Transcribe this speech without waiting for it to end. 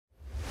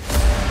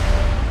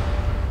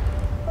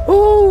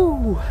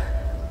Woo!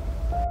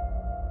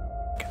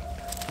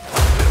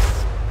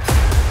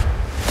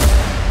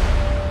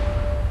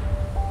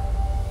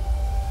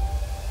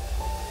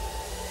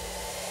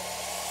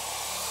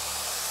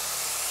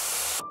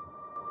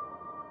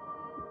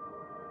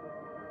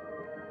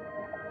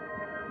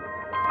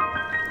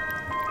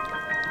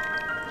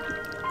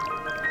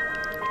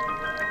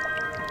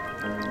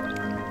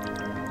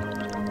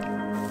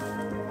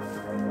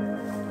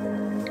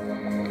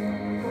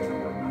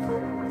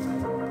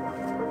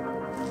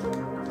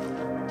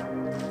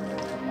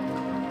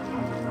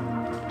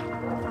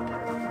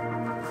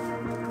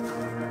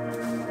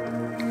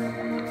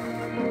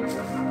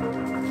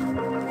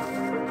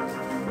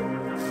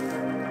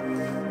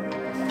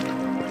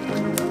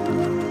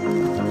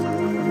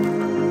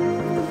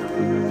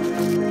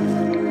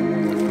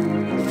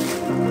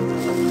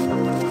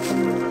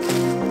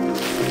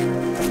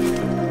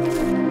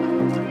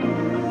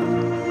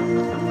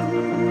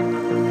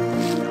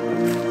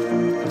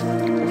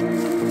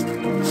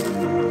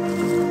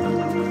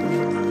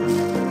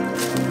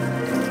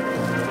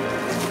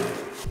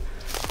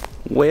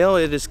 Well,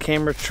 it is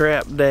camera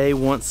trap day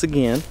once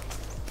again.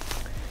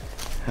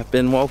 I've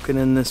been walking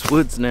in this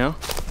woods now,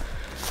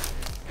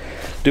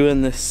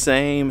 doing the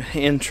same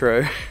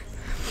intro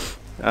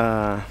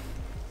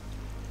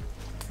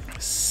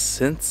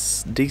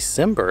since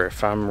December,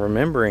 if I'm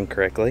remembering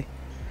correctly.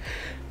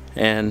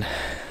 And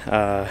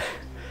a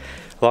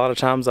lot of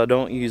times I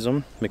don't use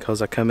them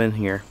because I come in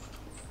here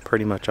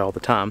pretty much all the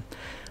time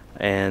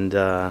and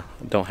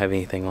don't have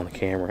anything on the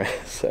camera.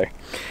 So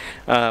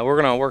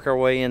we're gonna work our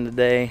way in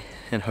today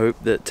and hope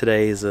that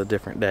today is a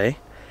different day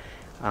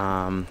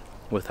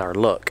with our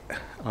luck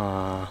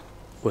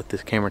with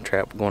this camera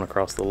trap going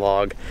across the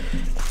log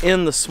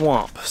in the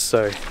swamp.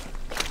 So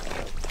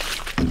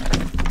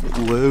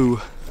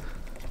whoa,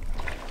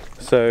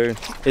 so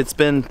it's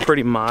been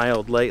pretty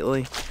mild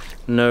lately,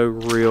 no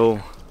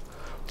real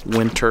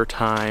winter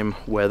time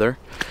weather.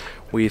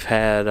 We've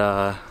had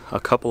a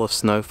couple of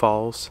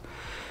snowfalls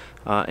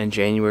in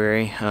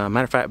January,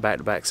 matter of fact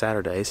back-to-back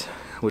Saturdays,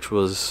 which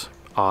was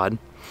odd,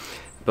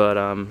 but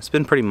it's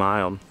been pretty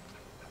mild.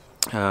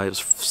 It was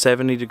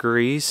 70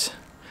 degrees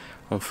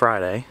on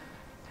Friday,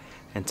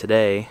 and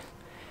today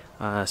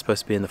it's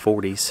supposed to be in the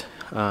 40s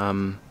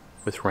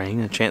with rain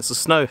and a chance of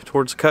snow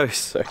towards the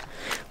coast. So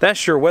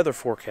that's your weather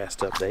forecast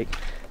update.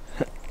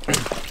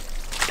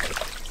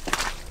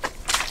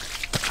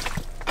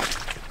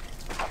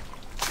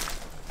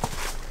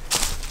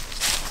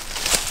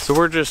 So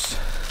we're just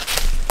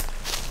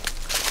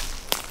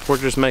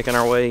making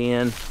our way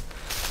in.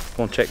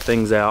 We'll check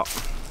things out.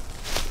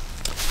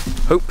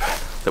 Hope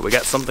that we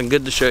got something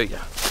good to show you.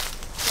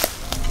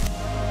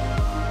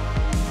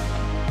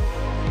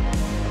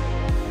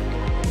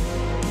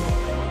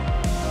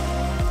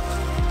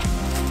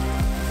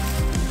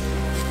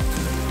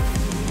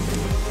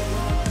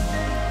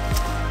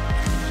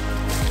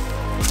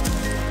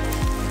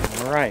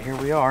 All right, here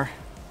we are.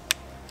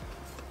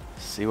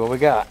 Let's see what we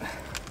got.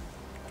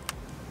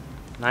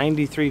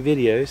 93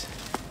 videos.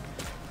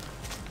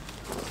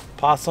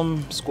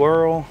 Possum,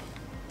 squirrel,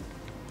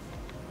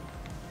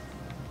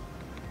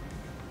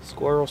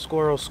 squirrel,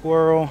 squirrel,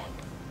 squirrel.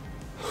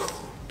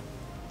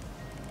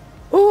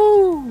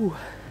 Ooh!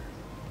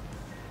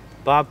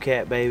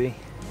 Bobcat, baby.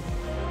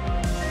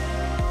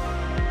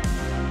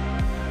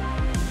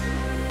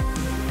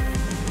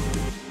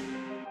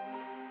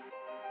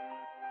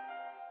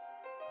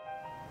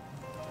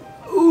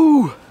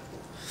 Ooh!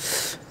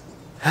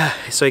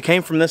 So he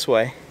came from this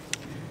way.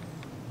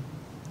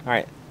 All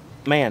right.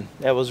 Man,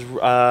 that was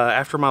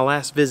after my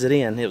last visit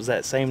in. It was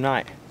that same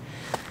night.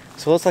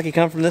 So it looks like he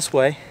come from this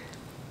way.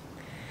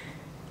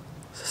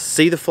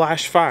 See the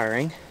flash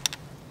firing.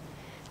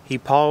 He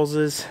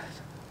pauses.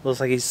 Looks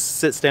like he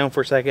sits down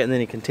for a second and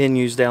then he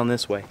continues down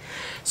this way.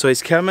 So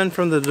he's coming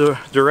from the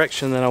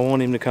direction that I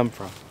want him to come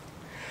from.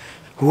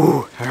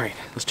 Ooh, all right,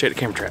 let's check the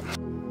camera trap.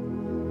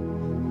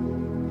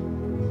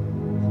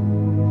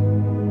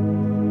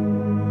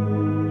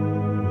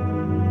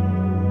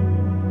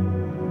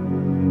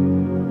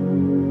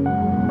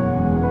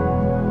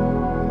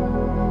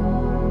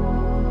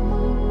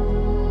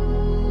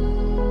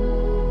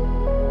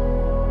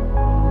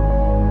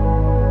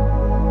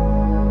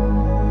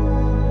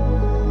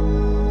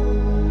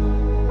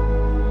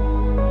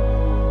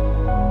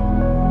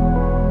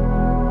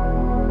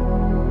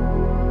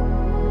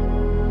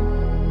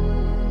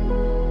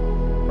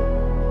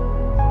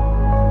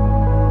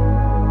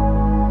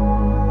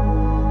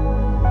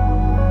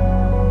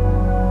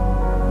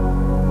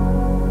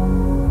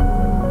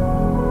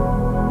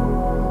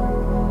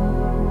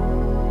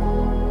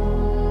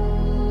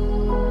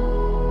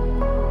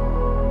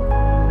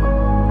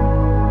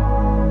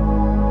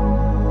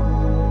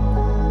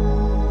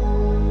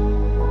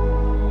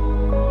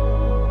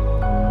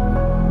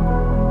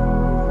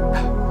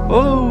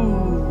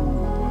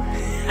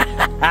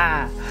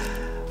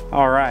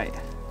 All right.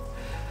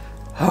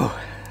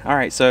 Oh, all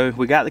right. So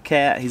we got the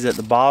cat. He's at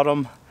the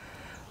bottom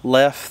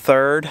left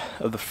third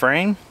of the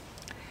frame,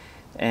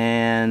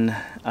 and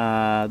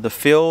the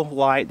fill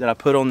light that I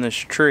put on this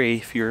tree,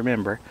 if you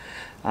remember,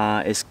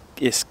 is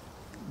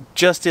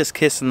just as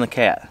kissing the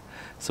cat.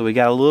 So we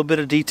got a little bit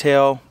of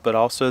detail, but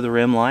also the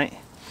rim light,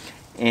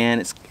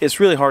 and it's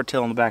really hard to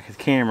tell on the back of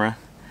the camera,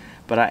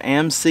 but I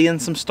am seeing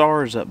some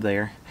stars up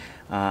there.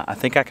 I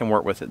think I can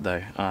work with it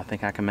though. I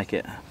think I can make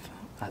it.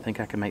 I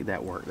think I can make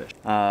that work.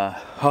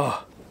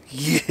 Oh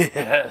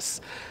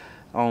yes!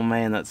 Oh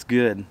man, that's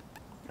good.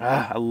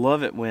 I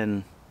love it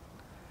when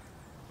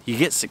you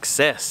get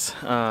success.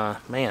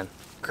 Man,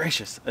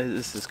 gracious,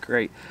 this is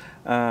great.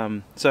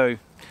 So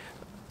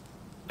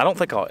I don't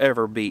think I'll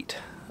ever beat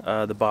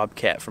the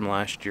Bobcat from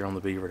last year on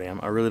the Beaver Dam.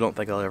 I really don't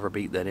think I'll ever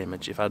beat that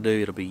image. If I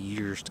do, it'll be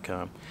years to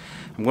come.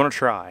 I'm gonna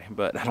try,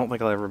 but I don't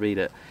think I'll ever beat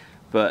it.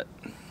 But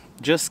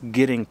just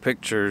getting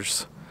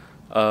pictures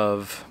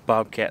of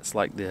Bobcats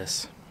like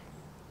this,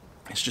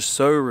 it's just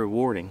so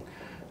rewarding.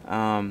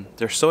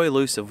 They're so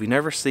elusive. We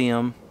never see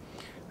them.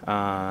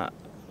 On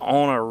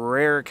a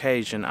rare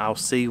occasion, I'll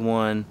see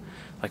one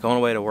like on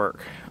the way to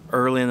work,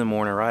 early in the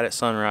morning, right at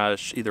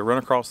sunrise, either run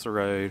across the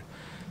road.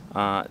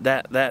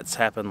 That's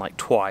happened like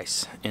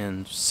twice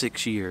in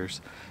 6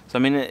 years. So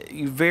I mean,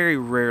 you very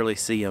rarely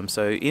see them.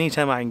 So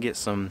anytime I can get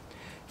some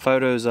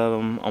photos of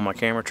them on my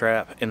camera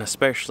trap, and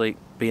especially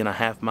being a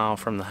half mile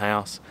from the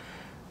house,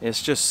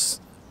 it's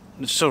just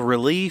a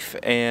relief,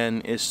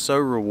 and it's so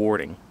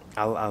rewarding.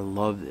 I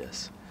love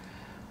this.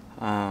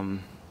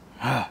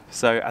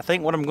 So I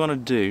think what I'm gonna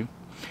do,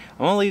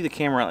 I'm gonna leave the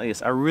camera like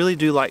this. I really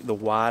do like the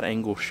wide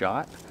angle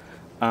shot,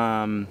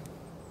 but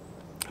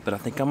I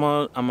think I'm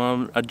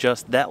gonna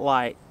adjust. That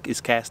light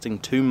is casting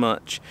too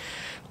much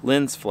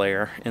lens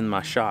flare in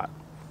my shot.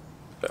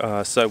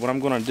 So what I'm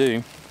gonna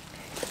do,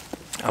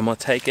 I'm gonna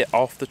take it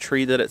off the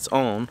tree that it's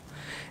on,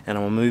 and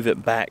I'm gonna move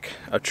it back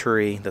a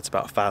tree that's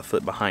about 5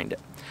 foot behind it.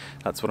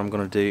 That's what I'm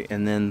gonna do.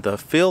 And then the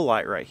fill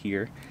light right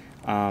here,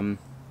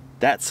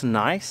 that's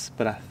nice,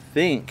 but I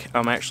think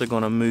I'm actually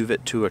gonna move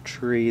it to a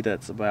tree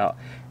that's about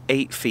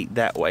 8 feet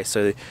that way.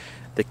 So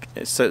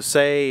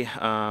say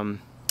I'm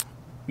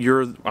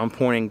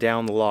pointing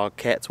down the log,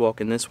 cat's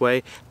walking this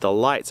way, the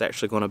light's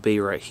actually going to be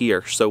right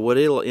here. So what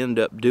it'll end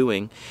up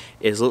doing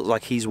is look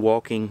like he's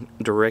walking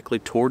directly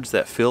towards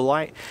that fill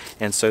light,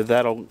 and so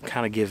that'll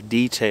kind of give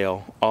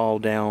detail all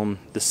down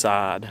the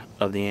side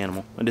of the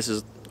animal. And this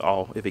is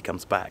all if he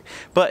comes back,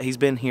 but he's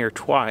been here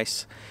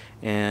twice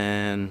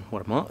in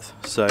what, a month?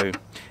 So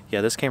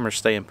yeah, this camera's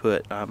staying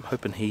put. I'm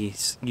hoping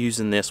he's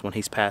using this when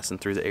he's passing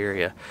through the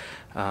area.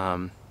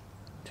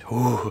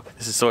 Ooh,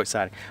 this is so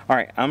exciting. All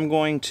right, I'm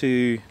going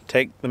to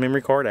take the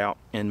memory card out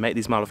and make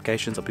these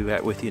modifications. I'll be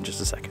back with you in just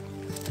a second.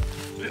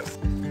 Yeah.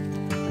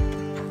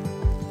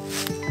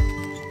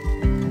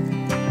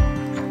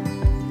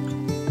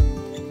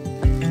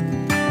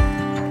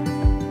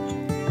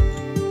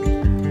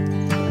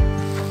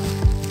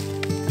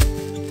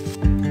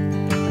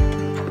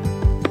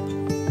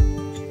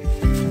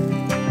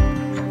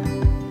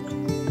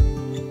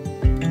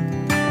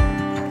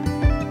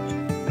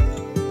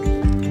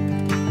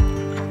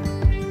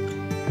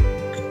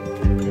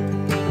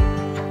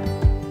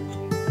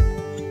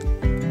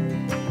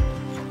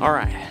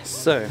 Alright,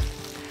 so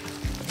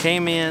I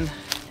came in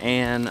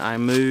and I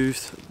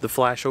moved the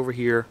flash over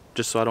here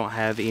just so I don't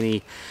have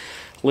any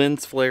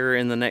lens flare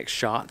in the next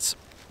shots.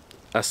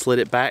 I slid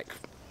it back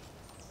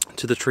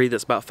to the tree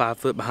that's about 5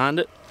 foot behind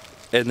it,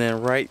 and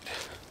then right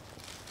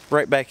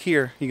back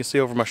here, you can see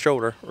over my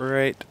shoulder,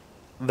 right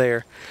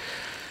there,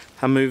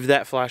 I moved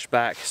that flash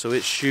back so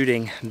it's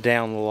shooting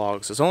down the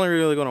logs. It's only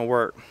really going to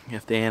work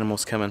if the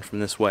animal's coming from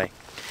this way.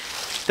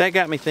 That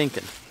got me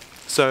thinking.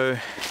 So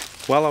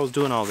while I was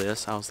doing all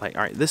this, I was like,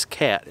 all right, this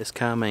cat is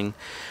coming.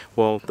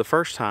 Well, the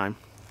first time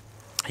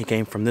he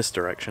came from this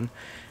direction,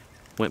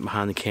 went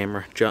behind the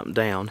camera, jumped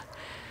down,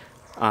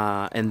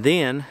 and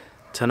then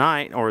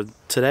tonight, or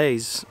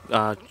today's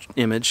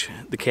image,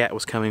 the cat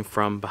was coming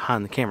from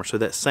behind the camera, so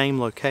that same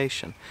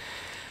location.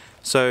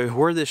 So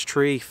where this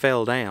tree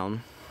fell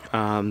down,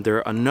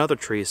 another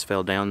tree has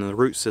fell down and the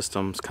root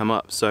system's come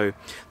up. So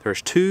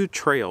there's 2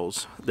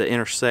 trails that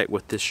intersect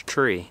with this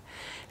tree,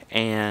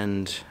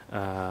 and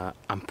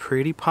I'm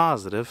pretty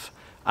positive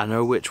I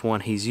know which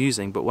one he's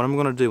using. But what I'm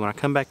going to do when I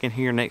come back in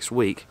here next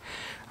week,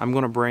 I'm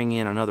going to bring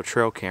in another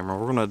trail camera.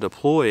 We're going to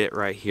deploy it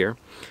right here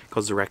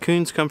because the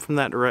raccoons come from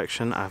that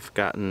direction. I've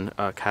gotten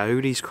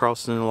coyotes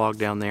crossing the log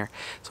down there.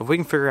 So if we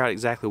can figure out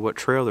exactly what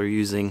trail they're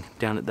using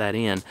down at that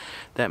end,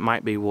 that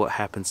might be what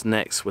happens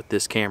next with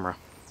this camera.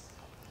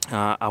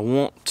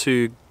 I'm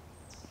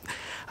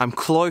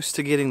close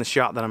to getting the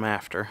shot that I'm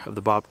after of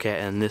the Bobcat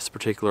in this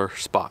particular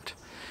spot,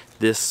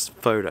 this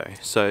photo.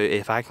 So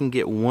if I can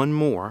get one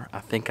more, I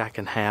think I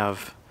can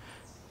have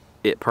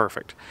it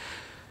perfect.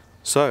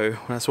 So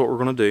that's what we're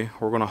going to do.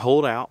 We're going to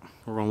hold out.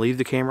 We're going to leave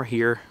the camera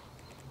here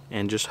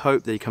and just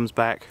hope that he comes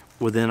back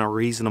within a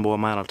reasonable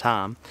amount of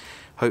time,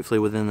 hopefully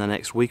within the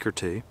next week or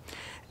 2.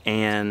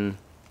 And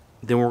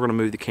then we're going to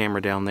move the camera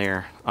down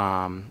there,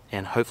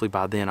 and hopefully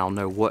by then I'll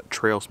know what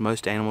trails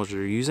most animals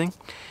are using,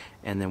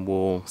 and then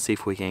we'll see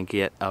if we can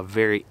get a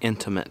very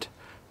intimate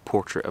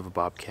portrait of a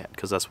bobcat,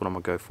 because that's what I'm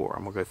gonna go for.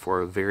 I'm gonna go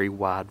for a very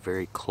wide,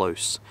 very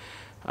close,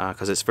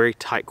 because it's very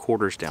tight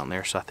quarters down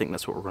there. So I think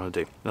that's what we're gonna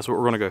do. That's what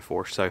we're gonna go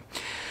for. So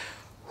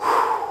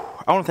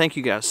I want to thank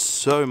you guys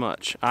so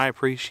much. I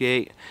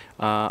appreciate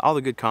all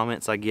the good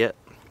comments I get,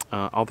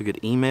 all the good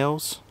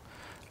emails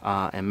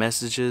and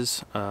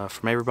messages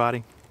from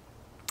everybody.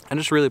 I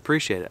just really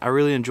appreciate it. I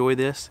really enjoy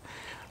this.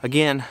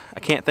 Again, I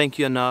can't thank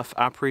you enough.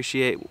 I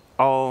appreciate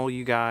all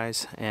you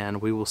guys,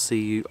 and we will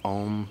see you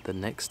on the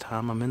next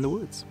time I'm in the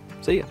woods.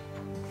 See ya.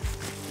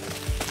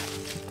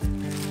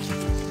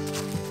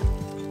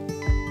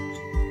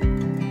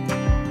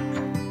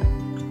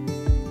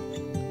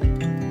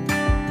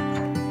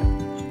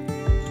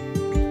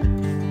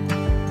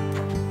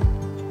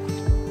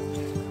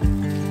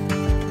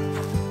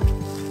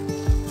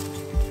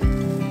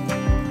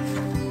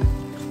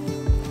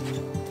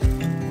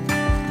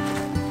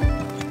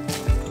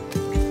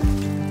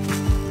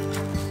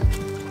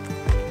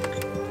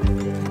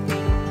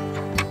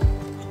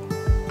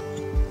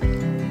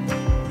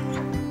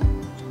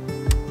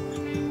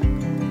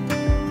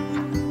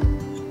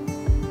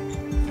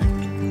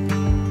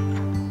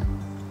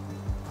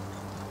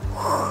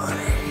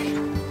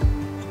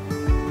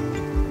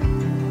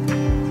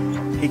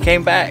 He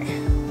came back.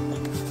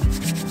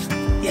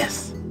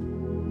 Yes.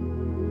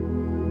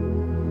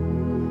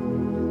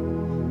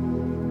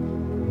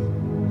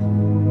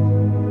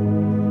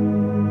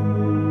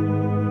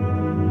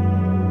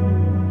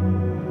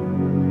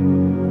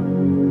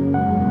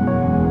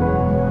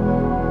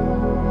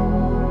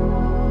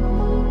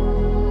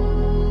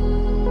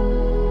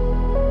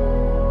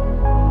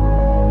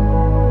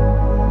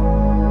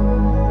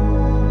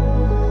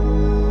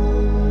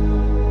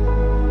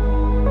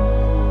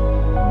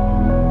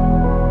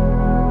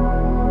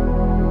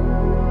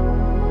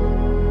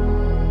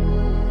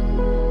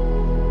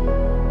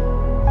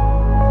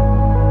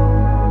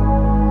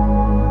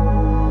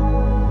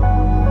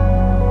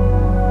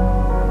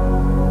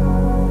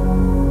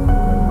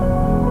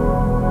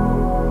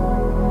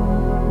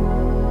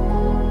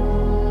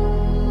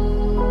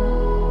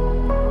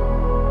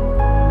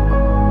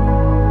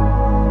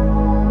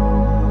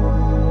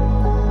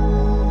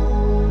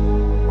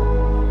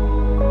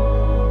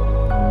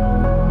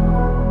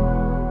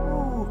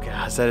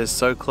 That is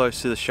so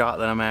close to the shot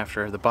that I'm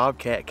after. The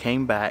bobcat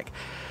came back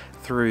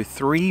through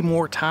 3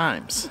 more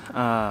times.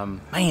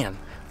 Man,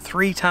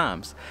 3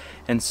 times.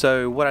 And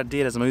so what I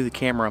did is I moved the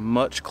camera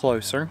much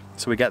closer,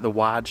 so we got the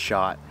wide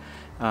shot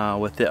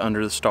with it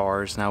under the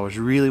stars, and I was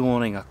really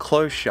wanting a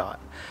close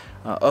shot,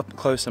 up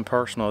close and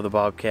personal of the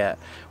bobcat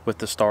with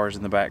the stars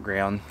in the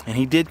background. And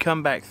he did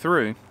come back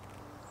through,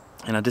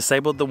 and I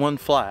disabled the one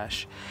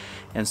flash,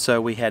 and so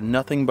we had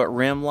nothing but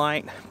rim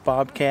light,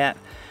 bobcat.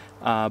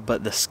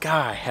 But the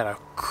sky had a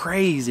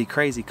crazy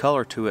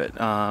color to it.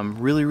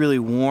 Really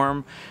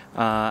warm.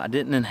 I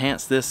didn't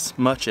enhance this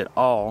much at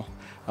all.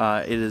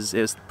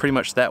 It's pretty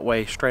much that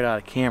way straight out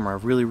of camera,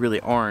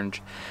 really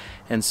orange.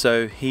 And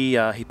so he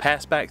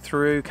passed back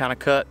through, kind of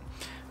cut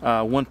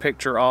one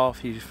picture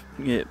off.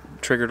 It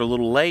triggered a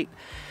little late.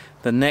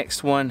 The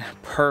next one,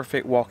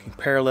 perfect, walking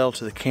parallel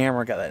to the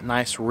camera, got that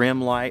nice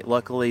rim light.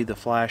 Luckily the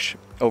flash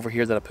over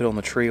here that I put on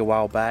the tree a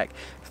while back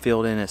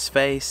filled in his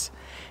face.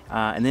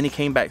 And then he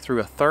came back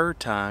through a 3rd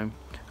time,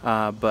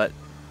 but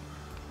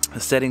the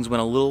settings went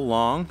a little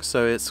long,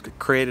 so it's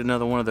created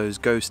another one of those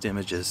ghost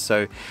images.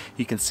 So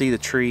you can see the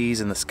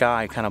trees and the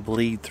sky kind of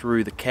bleed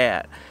through the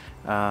cat,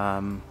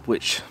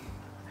 which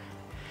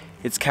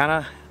it's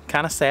kind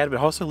of sad, but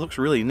also looks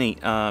really neat.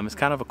 It's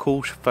kind of a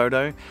cool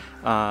photo.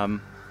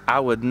 I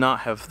would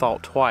not have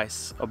thought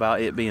twice about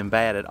it being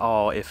bad at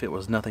all if it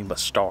was nothing but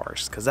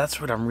stars, because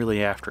that's what I'm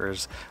really after,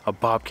 is a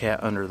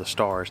bobcat under the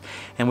stars.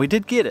 And we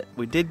did get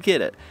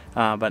it,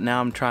 but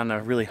now I'm trying to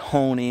really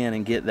hone in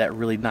and get that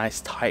really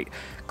nice tight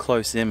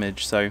close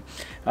image. So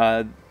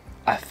I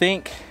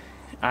think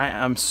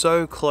I'm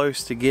so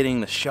close to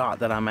getting the shot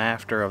that I'm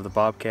after of the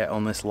bobcat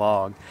on this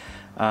log.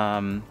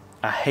 I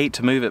hate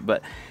to move it,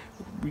 but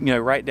you know,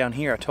 right down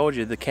here I told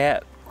you the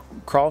cat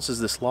crosses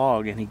this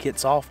log and he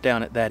gets off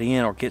down at that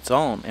end, or gets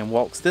on and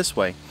walks this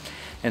way.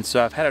 And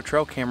so I've had a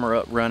trail camera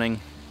up running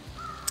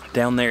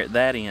down there at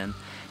that end,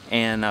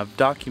 and I've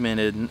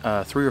documented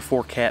 3 or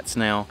 4 cats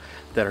now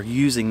that are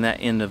using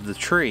that end of the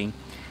tree,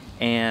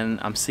 and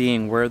I'm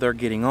seeing where they're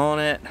getting on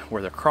it,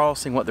 where they're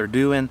crossing, what they're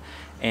doing,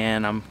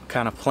 and I'm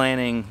kind of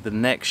planning the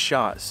next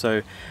shot.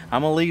 So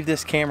I'm gonna leave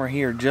this camera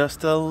here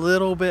just a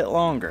little bit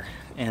longer,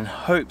 in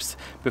hopes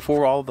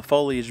before all the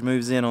foliage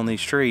moves in on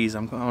these trees,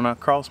 I'm gonna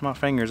cross my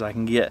fingers I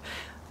can get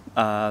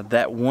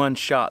that one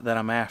shot that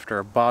I'm after,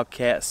 a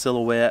bobcat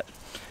silhouette,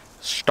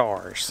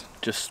 stars,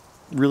 just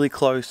really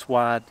close,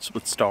 wide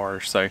with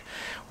stars. So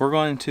we're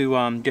going to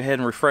go ahead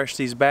and refresh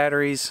these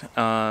batteries.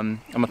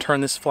 I'm gonna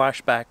turn this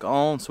flash back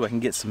on so I can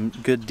get some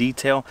good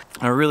detail.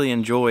 I really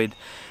enjoyed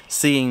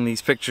seeing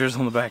these pictures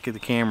on the back of the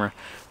camera.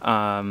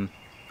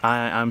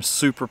 I'm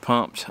super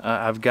pumped.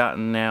 I've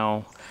gotten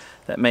now,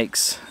 that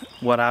makes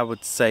what I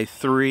would say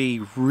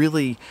 3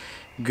 really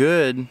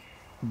good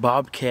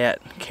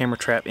Bobcat camera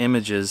trap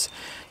images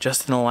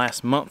just in the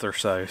last month or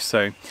so.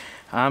 So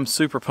I'm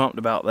super pumped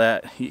about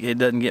that. It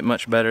doesn't get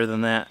much better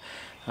than that.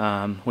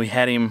 We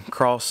had him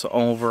cross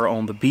over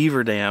on the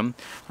Beaver Dam.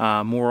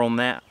 More on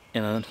that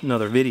in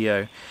another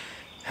video.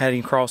 Had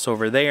him cross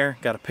over there,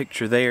 got a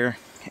picture there,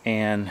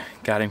 and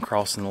got him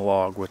crossing the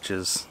log, which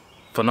is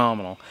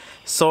phenomenal.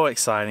 So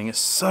exciting. It's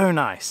so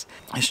nice.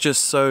 It's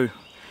just so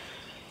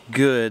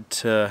good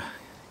to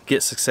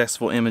get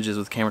successful images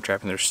with camera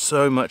trapping. There's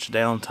so much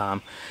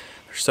downtime.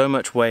 There's so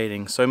much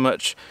waiting, so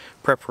much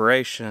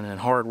preparation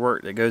and hard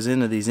work that goes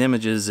into these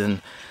images,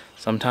 and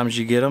sometimes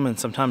you get them and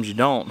sometimes you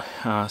don't.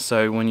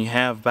 So when you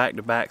have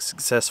back-to-back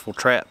successful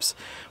traps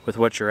with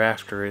what you're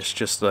after, it's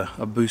just a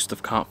boost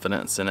of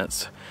confidence, and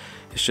it's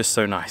just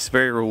so nice,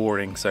 very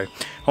rewarding. So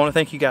I want to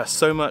thank you guys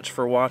so much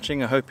for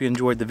watching. I hope you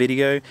enjoyed the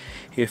video.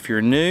 If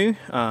you're new,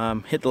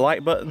 hit the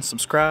like button,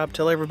 subscribe,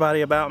 tell everybody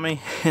about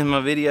me and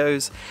my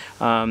videos.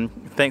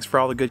 Thanks for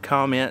all the good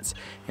comments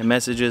and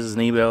messages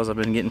and emails I've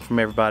been getting from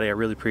everybody. I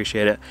really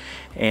appreciate it.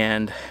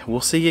 And we'll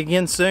see you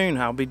again soon.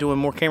 I'll be doing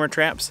more camera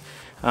traps.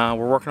 We're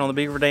working on the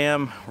Beaver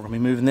Dam. We're gonna be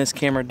moving this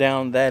camera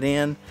down that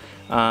end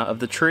of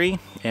the tree,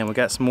 and we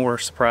got some more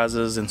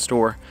surprises in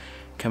store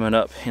coming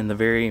up in the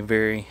very,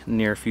 very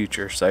near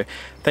future. So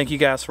thank you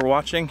guys for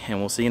watching,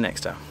 and we'll see you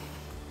next time.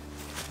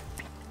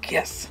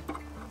 Yes,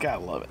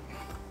 gotta love it.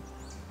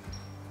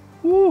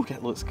 Woo,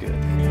 that looks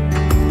good.